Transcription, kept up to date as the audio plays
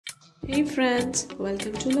Hey friends,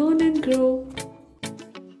 welcome to Learn and Grow.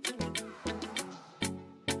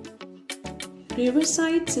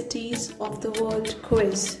 Riverside Cities of the World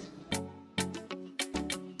quiz.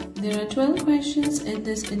 There are 12 questions in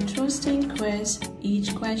this interesting quiz.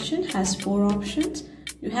 Each question has 4 options.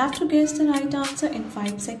 You have to guess the right answer in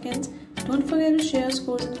 5 seconds. Don't forget to share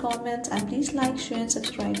scores and comments, and please like, share and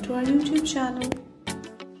subscribe to our YouTube channel.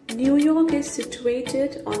 New York is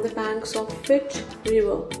situated on the banks of which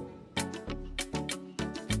river?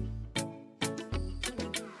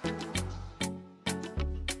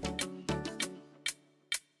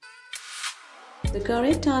 The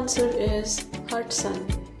correct answer is Hudson.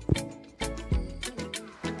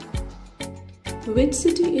 Which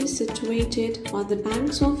city is situated on the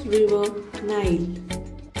banks of river Nile?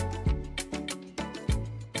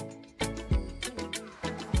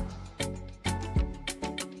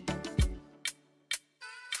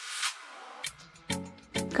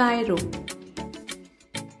 Cairo.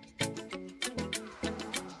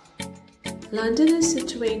 London is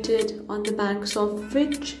situated on the banks of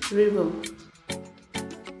which river?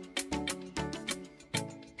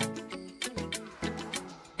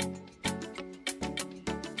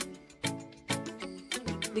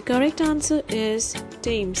 The correct answer is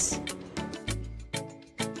Thames.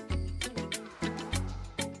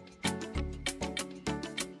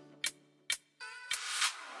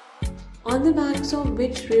 On the banks of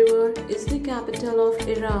which river is the capital of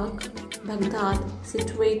Iraq, Baghdad,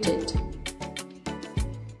 situated?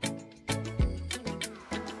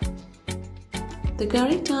 The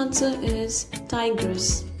correct answer is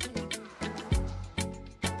Tigris.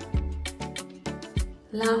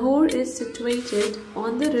 Lahore is situated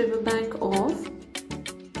on the riverbank of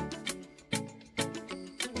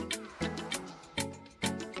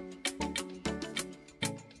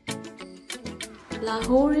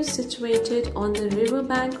Lahore is situated on the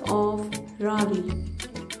riverbank of Rari.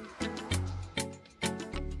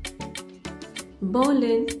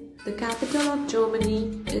 Berlin, the capital of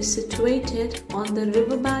Germany, is situated on the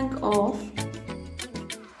riverbank of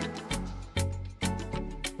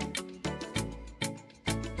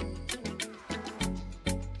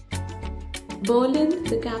Berlin,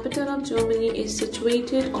 the capital of Germany, is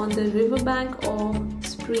situated on the riverbank of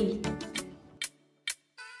Spree.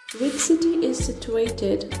 Which city is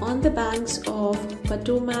situated on the banks of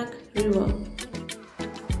Potomac River?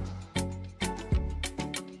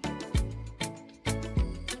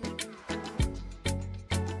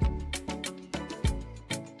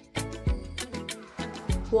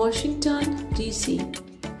 Washington, D.C.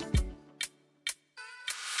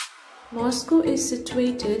 Moscow is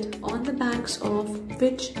situated on the banks of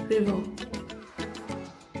which river?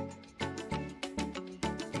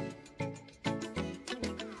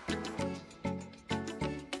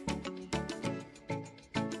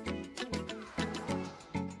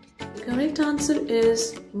 The correct answer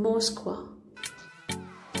is Moscow.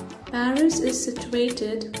 Paris is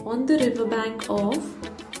situated on the riverbank of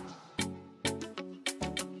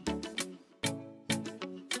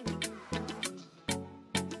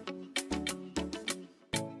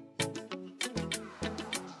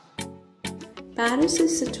Paris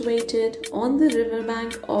is situated on the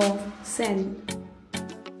riverbank of Seine.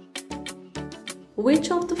 Which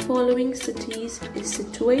of the following cities is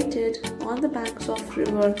situated on the banks of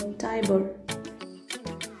river Tiber?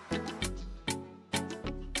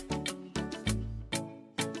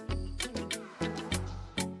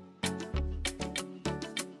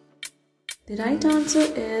 The right answer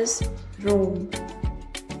is Rome.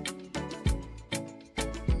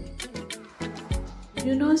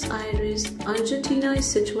 Buenos Aires, Argentina is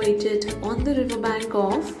situated on the riverbank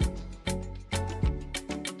of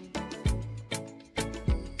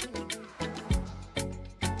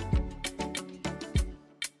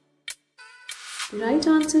The right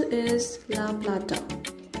answer is La Plata.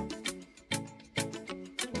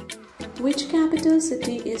 Which capital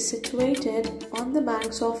city is situated on the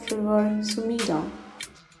banks of river Sumida?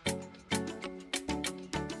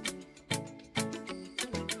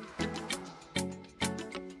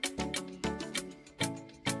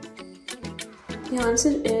 The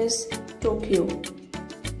answer is Tokyo.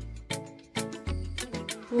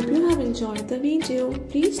 Hope you have enjoyed the video.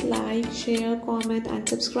 Please like, share, comment and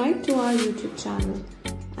subscribe to our YouTube channel.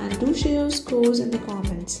 And do share your scores in the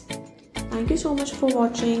comments. Thank you so much for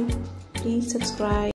watching. Please subscribe.